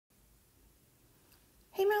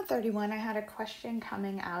Hey Math 31, I had a question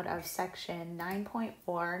coming out of section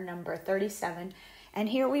 9.4, number 37, and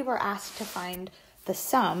here we were asked to find the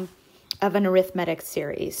sum of an arithmetic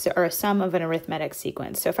series, or a sum of an arithmetic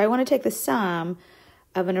sequence. So if I want to take the sum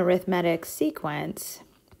of an arithmetic sequence,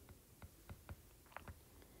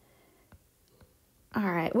 all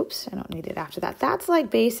right, whoops, I don't need it after that. That's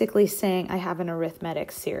like basically saying I have an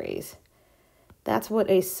arithmetic series. That's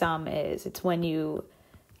what a sum is. It's when you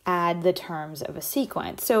add the terms of a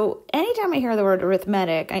sequence. So anytime I hear the word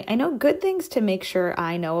arithmetic, I know good things to make sure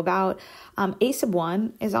I know about. A sub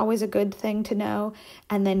 1 is always a good thing to know,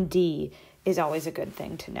 and then D is always a good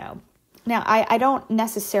thing to know. Now, I don't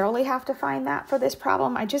necessarily have to find that for this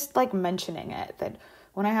problem. I just like mentioning it, that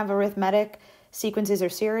when I have arithmetic sequences or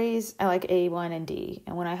series, I like A1 and D.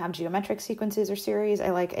 And when I have geometric sequences or series, I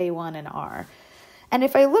like A1 and R. And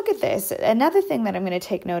if I look at this, another thing that I'm going to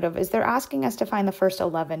take note of is they're asking us to find the first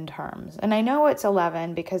 11 terms. And I know it's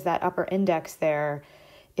 11 because that upper index there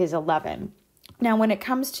is 11. Now, when it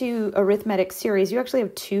comes to arithmetic series, you actually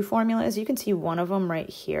have two formulas. You can see one of them right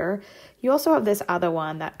here. You also have this other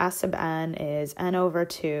one that S sub n is n over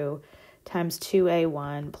 2 times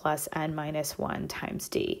 2a1 plus n minus 1 times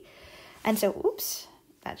d. And so, oops,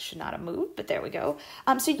 that should not have moved, but there we go.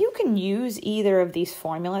 So you can use either of these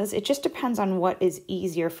formulas. It just depends on what is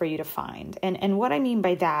easier for you to find. And what I mean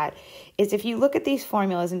by that is if you look at these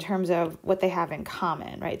formulas in terms of what they have in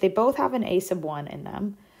common, right? They both have an a sub 1 in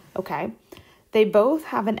them, okay? They both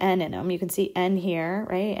have an n in them. You can see n here,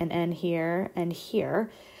 right? And n here and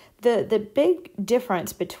here. The big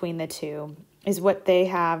difference between the two is what they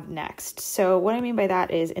have next. So what I mean by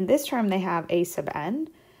that is in this term, they have a sub n,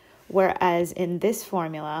 whereas in this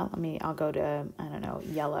formula, I'll go to, I don't know,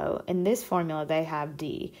 yellow. In this formula, they have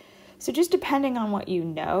D. So just depending on what you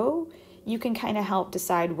know, you can kind of help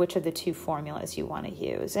decide which of the two formulas you want to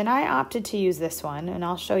use. And I opted to use this one, and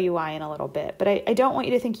I'll show you why in a little bit. But I don't want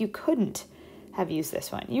you to think you couldn't have used this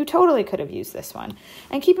one. You totally could have used this one.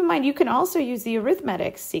 And keep in mind, you can also use the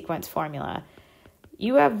arithmetic sequence formula.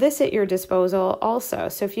 You have this at your disposal also.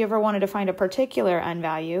 So if you ever wanted to find a particular n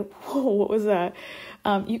value, whoa, what was that?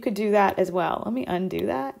 You could do that as well. Let me undo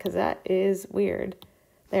that because that is weird.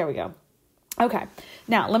 There we go. Okay,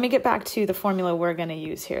 now let me get back to the formula we're going to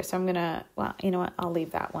use here. So I'm going to, well, you know what? I'll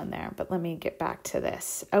leave that one there, but let me get back to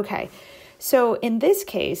this. Okay, so in this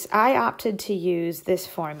case, I opted to use this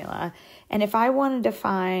formula. And if I wanted to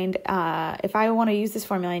find, if I want to use this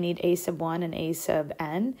formula, I need a sub 1 and a sub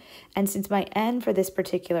n. And since my n for this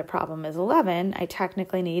particular problem is 11, I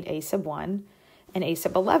technically need a sub 1 and a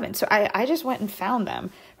sub 11. So I just went and found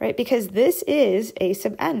them, right? Because this is a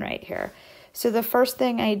sub n right here. So the first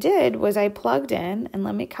thing I did was I plugged in, and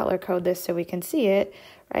let me color code this so we can see it,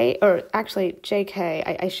 right? Or actually,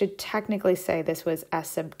 JK, I should technically say this was S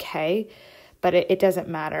sub k, but it doesn't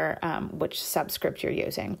matter which subscript you're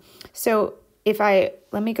using. So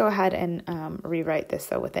let me go ahead and rewrite this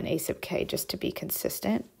though with an a sub k just to be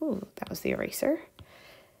consistent. Ooh, that was the eraser.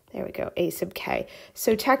 There we go, a sub k.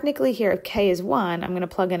 So technically here, if k is 1, I'm going to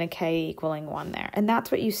plug in a k equaling 1 there. And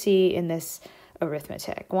that's what you see in this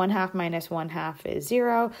arithmetic. 1/2 minus 1/2 is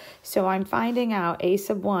 0. So I'm finding out a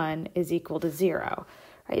sub 1 is equal to 0.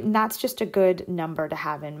 Right? And that's just a good number to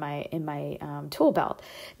have in my tool belt.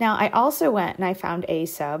 Now, I also went and I found a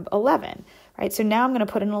sub 11. Right? So now I'm going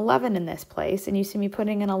to put an 11 in this place. And you see me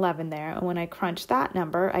putting an 11 there. And when I crunch that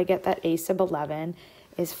number, I get that a sub 11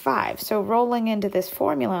 is 5. So rolling into this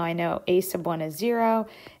formula, I know a sub 1 is 0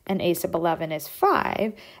 and a sub 11 is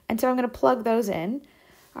 5. And so I'm going to plug those in.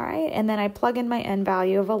 All right, and then I plug in my n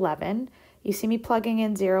value of 11. You see me plugging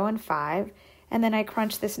in 0 and 5. And then I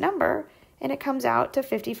crunch this number, and it comes out to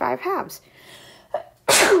 55 halves.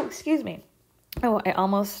 Excuse me. Oh, I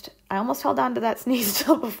almost held on to that sneeze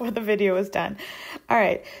till before the video was done. All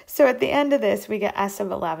right, so at the end of this, we get S sub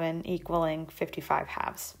 11 equaling 55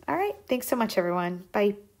 halves. All right, thanks so much, everyone.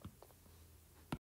 Bye.